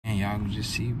y'all can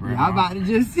just see, bro. I'm about to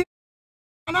just see.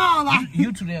 No, like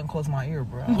you too damn close to my ear,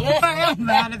 bro. Yeah, I'm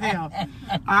mad as hell.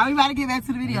 Alright, we about to get back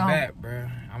to the video. Back, bro.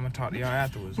 I'm gonna talk to y'all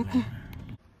afterwards, man.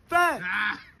 Fact.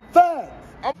 Fact.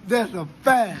 That's a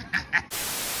fact.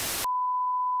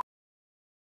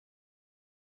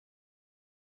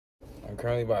 I'm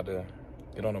currently about to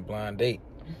get on a blind date.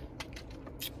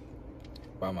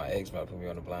 By my ex about to put me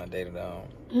on a blind date now.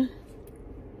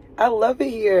 I love it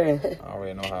here. I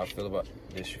already know how I feel about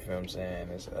this, you feel what I'm saying?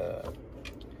 It's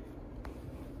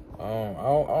I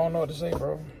don't know what to say,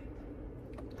 bro.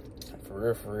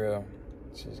 For real.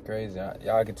 It's just crazy.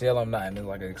 Y'all can tell I'm not in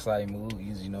like an exciting mood.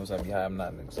 Usually, you know, I'm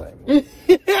not in an exciting mood.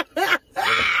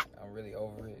 I'm really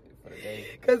over it for the day.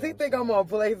 Cause he think I'm on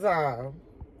playtime.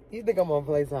 He think I'm on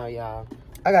playtime, y'all.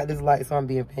 I got this light, so I'm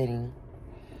being petty.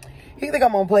 He think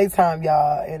I'm on playtime,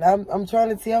 y'all, and I'm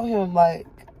trying to tell him like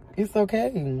it's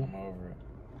okay. I'm over it.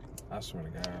 I swear to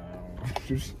God.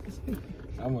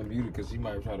 I'm gonna mute it because he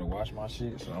might try to watch my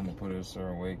shit, so I'm gonna put it a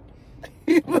certain way.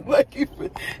 He look like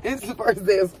it's the first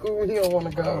day of school. He don't want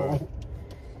to go.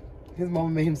 His mama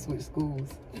made him switch schools.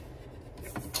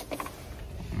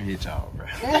 Let me hit y'all, bro.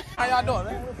 How y'all doing,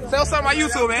 man? Say what's up on my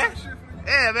YouTube, man.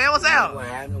 Yeah, man, what's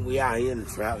up? We out here in the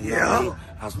trap. Yeah.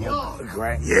 I smoke good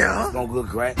crack. Yeah. I smoke good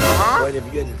crack. But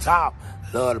if you're at the top,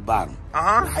 love the bottom.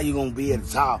 How you gonna be at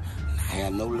the top? I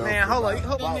have no love. Man, hold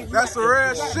on, that's the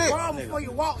real shit. Before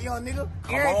you walk, young nigga.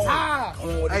 Every time. Come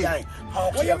on with the gang.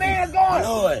 Where your man going?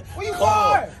 Blood. Where you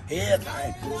going?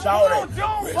 Everything. Show that.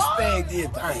 Respect this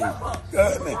thing.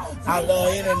 Good, man. I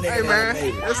love any nigga. Hey, man,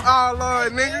 it's all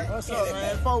love, nigga. What's up,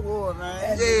 man? Folk war,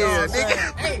 man. Yeah,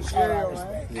 nigga.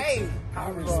 Hey, I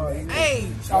respect.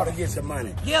 Hey. Shout to get some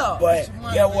money. Yeah. But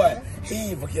get what?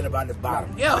 He ain't forget about the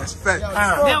bottom. Yeah. That's fact.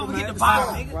 Never forget the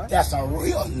bottom, nigga. That's a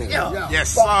real nigga. Yeah.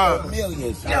 Yes, Fuck sir.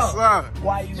 millions. Yes, sir.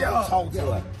 Why you don't talk to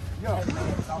her?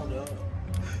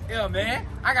 Yeah, man.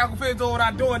 I gotta go finish doing what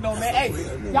I'm doing, though, man.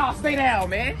 Hey, y'all stay down,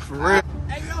 man. For real.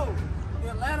 Hey, yo.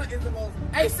 Atlanta is the most...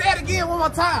 Hey, say it again one more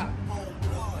time.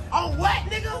 On what,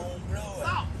 nigga?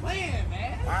 Stop playing,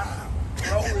 man.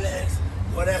 Rolex,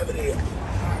 whatever it is.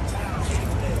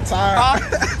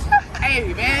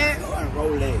 Hey, man.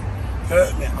 Rolex.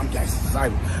 Heard me, I'm just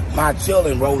excited. My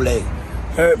children Rolex.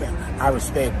 Heard me, I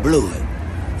respect blood.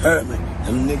 Heard me,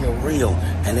 them niggas real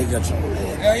and they control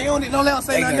that. Yeah, you don't let us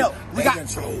say nothing else. We got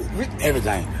control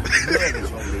everything.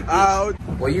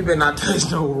 Well, you better not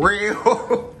touch no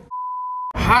real.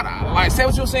 Like, say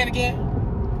what you were saying again.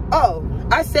 Oh,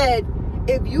 I said,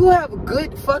 if you have a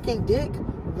good fucking dick,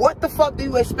 what the fuck do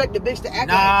you expect the bitch to act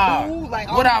like cool?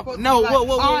 Like, what I no, like, what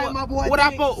what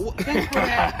I supposed thanks for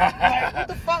that. Like, what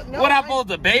the fuck? No, what I supposed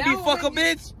to baby fuck a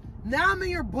bitch? Now I'm in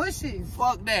your bushes.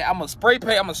 Fuck that. I'm gonna spray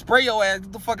paint. I'm gonna spray your ass.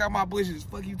 Get the fuck out my bushes.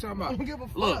 Fuck you talking about? I don't give a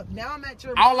fuck. Look, now I'm at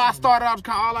your all I started off,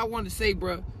 all I wanted to say,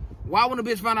 bro. Why when a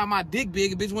bitch found out my dick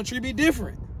big, a bitch want to treat me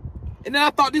different? And then I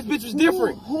thought this bitch was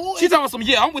different. She talking some,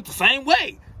 yeah, I'm with the same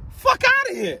way. Fuck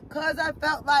out of here. Cause I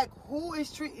felt like who is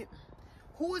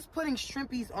putting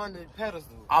shrimpies on the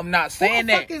pedestal? I'm not saying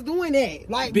that. Who the fuck is doing that?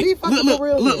 Like, be fucking for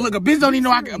real. Look, a bitch don't even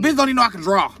know I can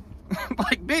draw.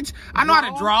 Like, bitch, I know how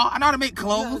to draw. I know how to make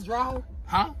clothes. Draw?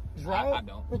 Huh? Draw? I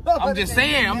don't. I'm just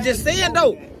saying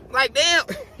though. Like, damn.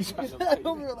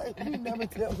 You never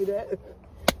tell me that.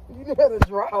 You know how to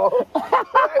draw.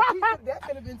 That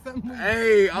could have been something.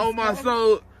 Hey, oh my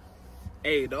soul.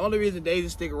 Hey, the only reason Daisy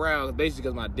stick around is basically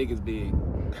because my dick is big.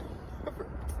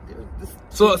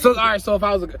 So all right. So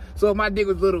if my dick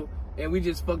was little and we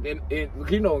just fucked, and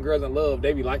you know when girls in love,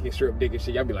 they be liking strip dick and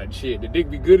shit. Y'all be like, shit, the dick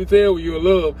be good as hell when you in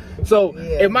love. So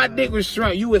if my dick was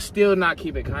shrunk, you would still not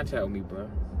keep in contact with me, bro.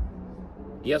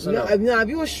 Yes or no? No, if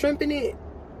you were shrimping it,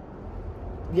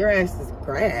 your ass is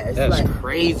grass. That's like,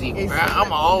 crazy, bro. I'm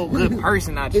an old good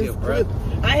person out here, bro.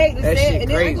 I hate to That say shit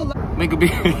it. crazy.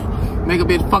 Make a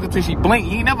bitch fuck until she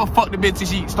blink. You ain't never fucked a bitch till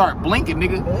she start blinking,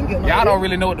 nigga. Y'all don't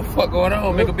really know what the fuck going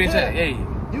on. Make a bitch hey.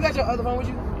 You got your other phone with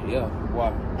you? Yeah,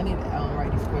 why? I need to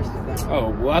write these questions down.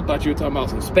 Oh, well, I thought you were talking about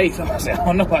some space. I was saying, I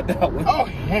don't know about that one. Oh,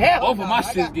 hell both of my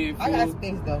shit's getting full. I got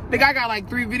space, though. Nigga, I got like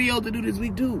 3 videos to do this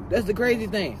week, too. That's the crazy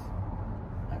thing.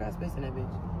 I got space in that bitch.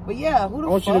 But yeah, who the fuck?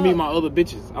 I want you to meet my other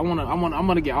bitches. I'm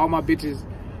gonna get all my bitches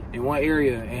in one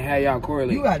area and have y'all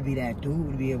correlate. You gotta be that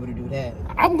dude to be able to do that.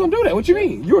 I'm gonna do that. What you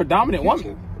mean? You're a dominant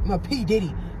woman. I'm a P.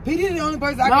 Diddy. P. Diddy the only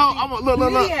person I can see. I'm a,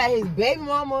 look. He had his baby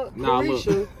mama,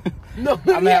 Carisha. No.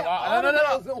 I'm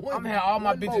gonna have all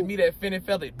my bitches meet at Finn and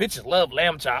Feather. Bitches love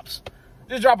lamb chops.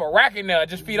 Just drop a rack in there.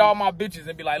 Just feed all my bitches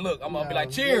and be like, look, I'm gonna be like,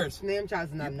 cheers. Lamb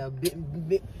chops is not enough.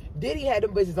 Diddy had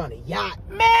them bitches on a yacht.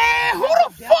 Man, who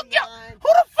the fuck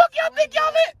y'all think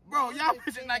y'all lit? Bro, y'all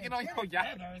bitches not get on your yacht.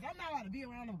 I'm not about to be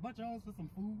around a bunch of hoes for some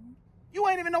food. You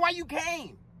ain't even know why you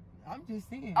came. I'm just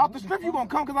saying. Off the strip, you gonna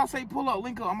come because I say pull up,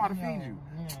 link up. I'm about to feed you.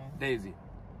 Yeah. Daisy.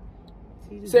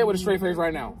 Say it with a straight face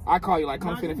right now. I call you like,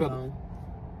 come fit and filter.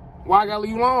 Why I gotta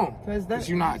leave you alone? Because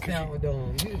you not.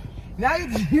 Now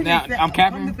I'm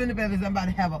capping. I'm about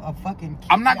to have a fucking.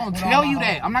 I'm not gonna tell you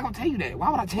that. I'm not gonna tell you that. Why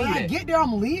would I tell you that? When I get there,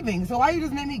 I'm leaving. So why you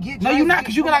just make me get? No, you not,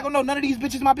 because you not gonna know none of these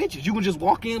bitches my bitches. You can just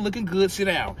walk in looking good, sit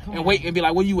down, and wait and be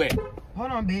like, where you at?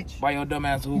 Hold on, bitch. By your dumb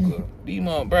ass hookah. These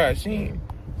mom, bruh, she ain't.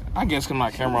 I guess cause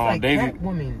my camera on. Like Daisy.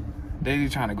 Woman. Daisy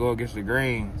trying to go against the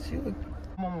grain. She was.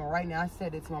 Mama, right now, I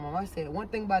said it to my mom. I said one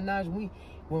thing about Naj,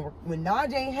 when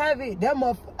Naj ain't have it, that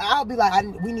motherfucker, I'll be like,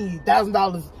 we need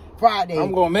 $1,000 Friday.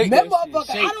 I'm gonna make that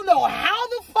motherfucker. I don't know how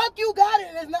the fuck you got it.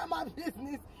 It's not my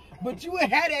business. But you would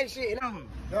have that shit.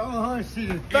 Her shit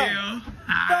is facts. Yeah.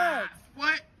 Facts.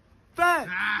 What?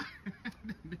 Facts.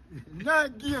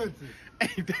 Not guilty.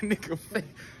 Hey, that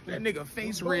nigga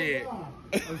face red.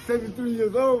 I'm 73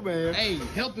 years old, man. Hey,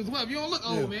 health is wealth. You don't look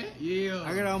old, man. Yeah.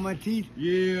 I got all my teeth.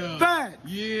 Yeah. Facts.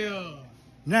 Yeah.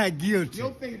 Not guilty.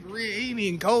 Your face red. It ain't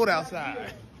even cold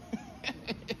outside.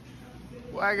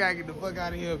 Well, I gotta get the fuck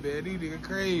out of here, man. These niggas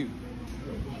crazy.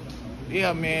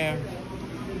 Yeah, man.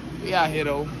 We out here,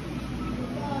 though.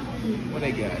 What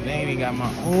they got? They ain't even got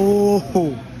my...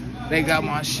 Oh. They got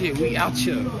my shit. We out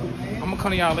here. I'm gonna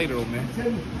come to y'all later, though, man.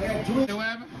 What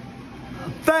happened?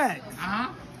 Facts. Uh-huh.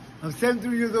 I'm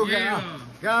 73 years old. Yeah.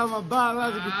 Got all my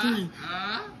biological teeth.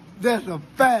 That's a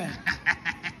fact.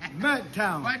 Matt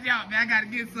Town. Watch out, man. I gotta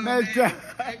get some, Matt man.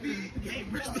 Hey,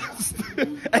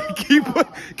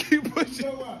 keep pushing.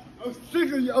 I'm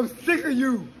sick of you. I'm sick of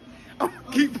you.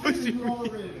 Keep pushing me.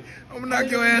 I'm gonna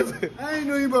knock your ass. I ain't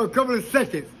know you but a couple of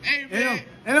seconds. Hey, man.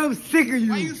 And I'm sick of you.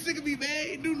 Why you sick of me, man?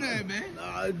 Ain't do nothing,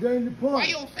 man. During the point. Why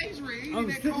your face red? You I'm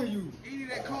need that sick coat. of you. You need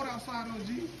that coat outside, OG.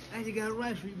 I just got a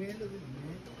right street, man. Look at me, man.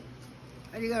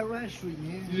 I just got a right street,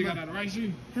 man. You just got out the right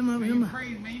street? Man, You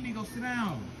crazy, man. You need to go sit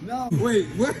down. No. Wait,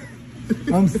 what?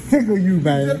 I'm sick of you,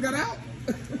 man. You got out?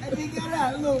 I just got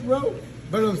out, look, bro.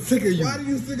 But I'm sick of you. Why do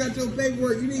you still got your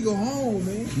paperwork? You need to go home,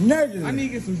 man. Negative. I need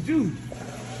to get some juice.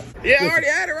 Yeah, I already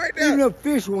had it right there. Even a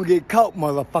fish won't get caught,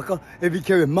 motherfucker, if he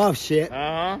carry mouth shit.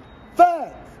 Uh-huh.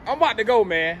 Facts. I'm about to go,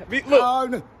 man.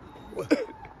 Look.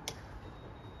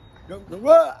 No.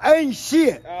 Well, I ain't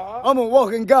shit. Uh-huh. I'm a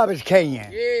walking garbage can.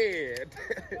 Yeah.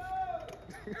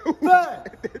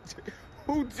 Facts.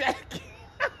 Who jacket?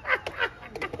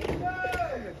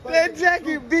 That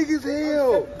jacket big as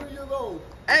hell.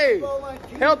 Hey,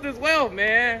 health is wealth,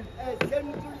 man.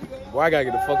 Boy, I gotta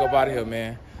get the fuck up out of here,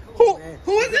 man. Who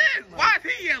is that? Why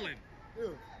is he yelling?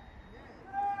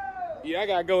 Yeah, I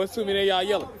gotta go. It's too many of y'all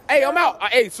yelling. Hey, I'm out.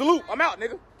 Hey, salute. I'm out,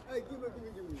 nigga. Hey, give me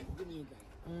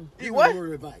Eat what?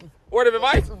 Word of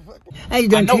advice? Hey, you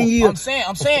done 10 years.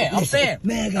 I'm saying.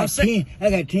 Man, I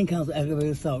got 10 counts of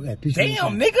aggravated assault.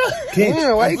 Damn, nigga.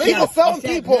 Damn, why you keep assaulting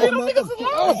people? Leave them niggas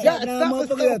alone.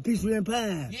 Motherfucker got a piece of them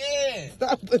pie. Yeah.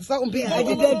 Stop assaulting people. I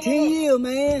just got 10 years,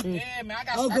 man. Yeah, man. I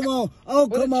got. Oh,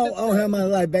 come on. I don't have my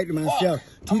life back to myself.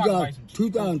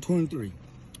 2023.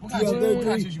 What kind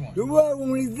of shit you want? The world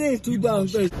won't exist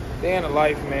 2030. Day in the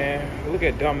life, man. Look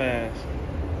at dumbass.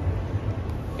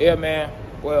 Yeah, man.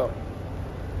 Well,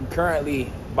 I'm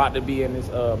currently about to be in this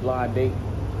blind date.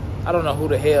 I don't know who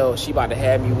the hell she about to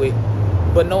have me with,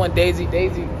 but knowing Daisy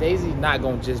not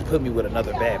gonna just put me with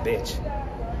another bad bitch.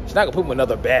 She's not gonna put me with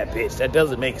another bad bitch. That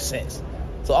doesn't make sense.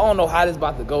 So I don't know how this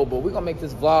about to go, but we're gonna make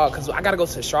this vlog because I gotta go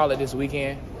to Charlotte this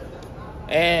weekend,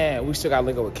 and we still gotta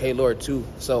link up with K-Lord too.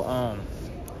 So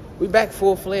we back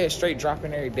full-fledged, straight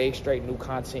dropping every day, straight new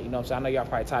content. You know what I'm saying? I know y'all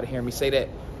probably tired of hearing me say that,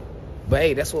 but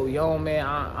hey, that's what we on, man.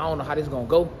 I don't know how this gonna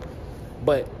go,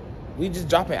 but we just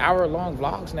dropping hour-long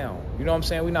vlogs now. You know what I'm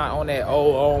saying? We not on that, oh,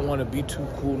 I don't want to be too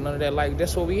cool, none of that. Like,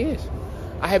 that's what we is.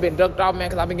 I have been ducked out, man,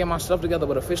 because I've been getting my stuff together,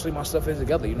 but officially my stuff is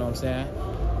together. You know what I'm saying?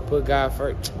 Put God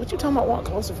first. What you talking about? Want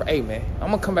closer for? Hey, man, I'm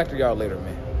gonna come back to y'all later,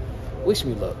 man. Wish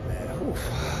me luck, man. Oof.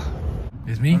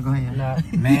 It's me? Go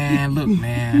ahead. Man, look,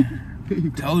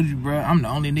 man. Told you, bro. I'm the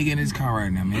only nigga in this car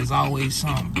right now, man. It's always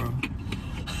something, bro.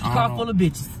 Car full of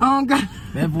bitches. Oh, God.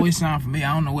 That voice sound for me.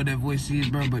 I don't know what that voice is,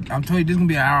 bro, but I'm telling you, this is gonna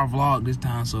be an hour vlog this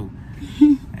time, so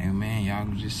hey, man, y'all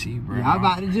can just see, bro. I'm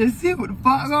about to just see what the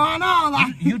fuck going on.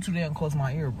 Like, you too damn close to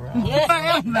my ear, bro.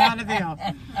 yeah, I'm mad as hell.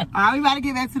 All right, we about to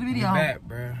get back to the video. Back,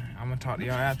 bro. I'm gonna talk to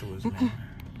y'all afterwards, man.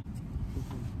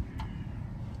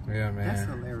 Yeah, man. That's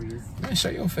hilarious. Man, show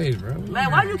your face, bro.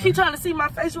 Man, why you keep trying to see my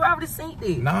face? You already seen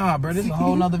it. Nah, bro, this is a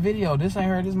whole nother video. This ain't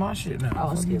her, this my shit now.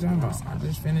 Oh, What you talking about? I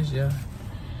just finished, yeah.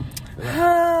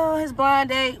 Oh, his blind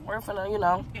date. We're finna, you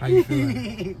know. How you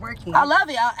feeling? Working. I love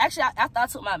it. Actually, after I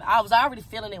took I was already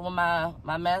feeling it when my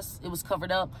mess, it was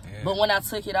covered up. Yeah. But when I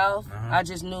took it off, I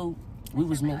just knew we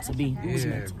was meant to be. We was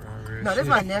meant to be. No, this is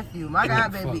my nephew. My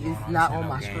god baby is not on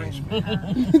my screen.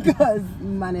 Because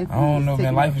my nephew. I don't know, is man.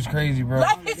 taking Life is crazy, bro.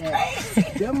 Life is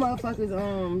crazy. Them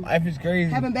motherfuckers, Life is crazy.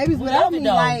 having babies We without love me, it,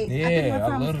 though. like, Yeah, I I think my love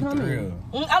time the is coming.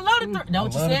 thrill. I love the know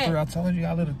what you I love the said. thrill. I told you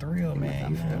I love the thrill, man.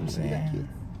 You feel what I'm saying?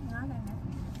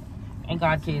 Ain't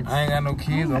got kids. I ain't got no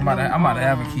kids. I'm about to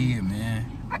have a kid, man.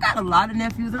 I got a lot of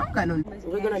nephews. I don't got no.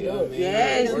 We're gonna do it.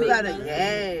 Yes, we got a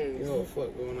yes. You know what the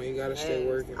fuck going on? You gotta stay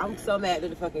working. I'm so mad that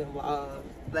the fucking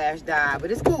Flash died,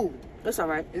 but it's cool. That's all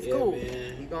right. It's Yeah, cool.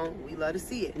 man. We love to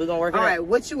see it. We're gonna work it All out. right,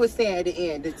 what you were saying at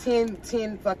the end, the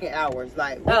 10 fucking hours.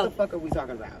 Like, what Oh. the fuck are we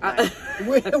talking about? Like,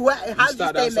 how you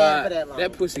Start stay outside. mad for that long?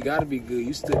 That pussy gotta be good.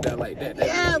 You stood there like that.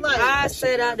 Yeah, like, I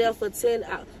stayed out there for 10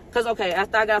 hours. Cause okay,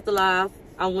 after I got off the live,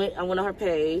 I went on her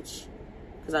page.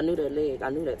 Cause I knew that leg. I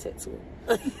knew that tattoo.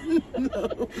 I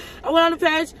went on the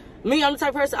page. Me, I'm the type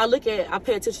of person I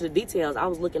pay attention to details. I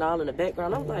was looking all in the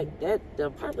background. I was like, the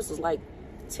purpose was like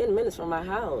 10 minutes from my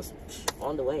house.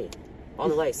 On the way,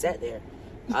 sat there.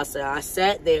 I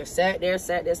sat there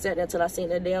until I seen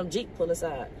that damn Jeep pull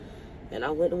aside. And I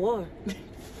went to war.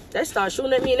 They started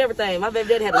shooting at me and everything. My baby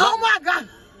daddy had to oh my God.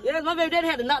 Yeah, my baby daddy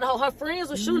had to knock her friends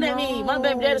were shooting at me. My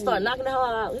baby daddy started knocking the hell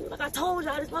out. He was like, I told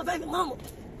y'all, this my baby mama.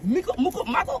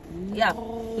 Michael. Yeah.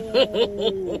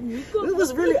 It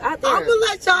was really out there. I'm gonna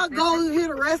let y'all go hear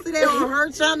the rest of that on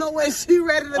her channel when she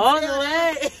ready to On tell the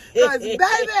that. way. Cause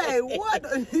baby, what?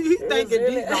 You thinking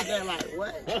really- deep out there like,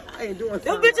 what? I ain't doing Them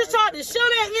something bitches tried to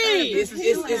shoot at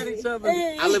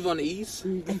me. I live on the east.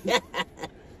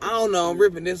 I don't know. I'm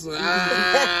ripping this one.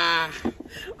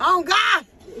 Oh God.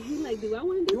 He like, do I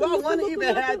want to Do I want to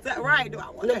even have that? Right? Do I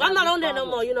want to? I'm not on that no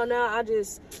more. You know, now I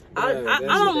don't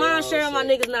what mind they sharing all my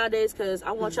say. niggas nadays because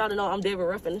I want y'all to know I'm David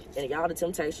Ruffin and y'all the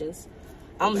Temptations.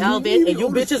 I'm Alvin and you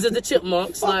bitches is the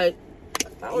Chipmunks. Like,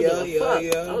 I don't give a fuck. I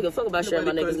don't give a fuck about sharing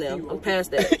my niggas now. I'm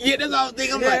past that. Yeah, that's all I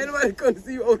think. I'm Yeah, like, ain't nobody going to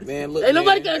see you. Otis. man, look, Ain't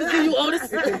nobody man. can see you,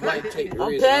 Otis. Like, take I'm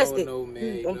risks. past I don't it. know, man. You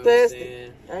I'm know what past saying?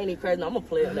 it. I ain't even crazy. No, I'm a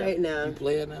player now. Right now. You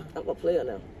player now? I'm a player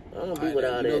now. I don't be Alright, with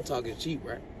now, all you know that. talking cheap,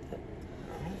 right?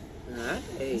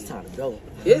 It's time to go.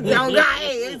 It's don't got.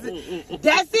 Hey, that's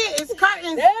it. It's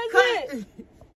curtains. That's it.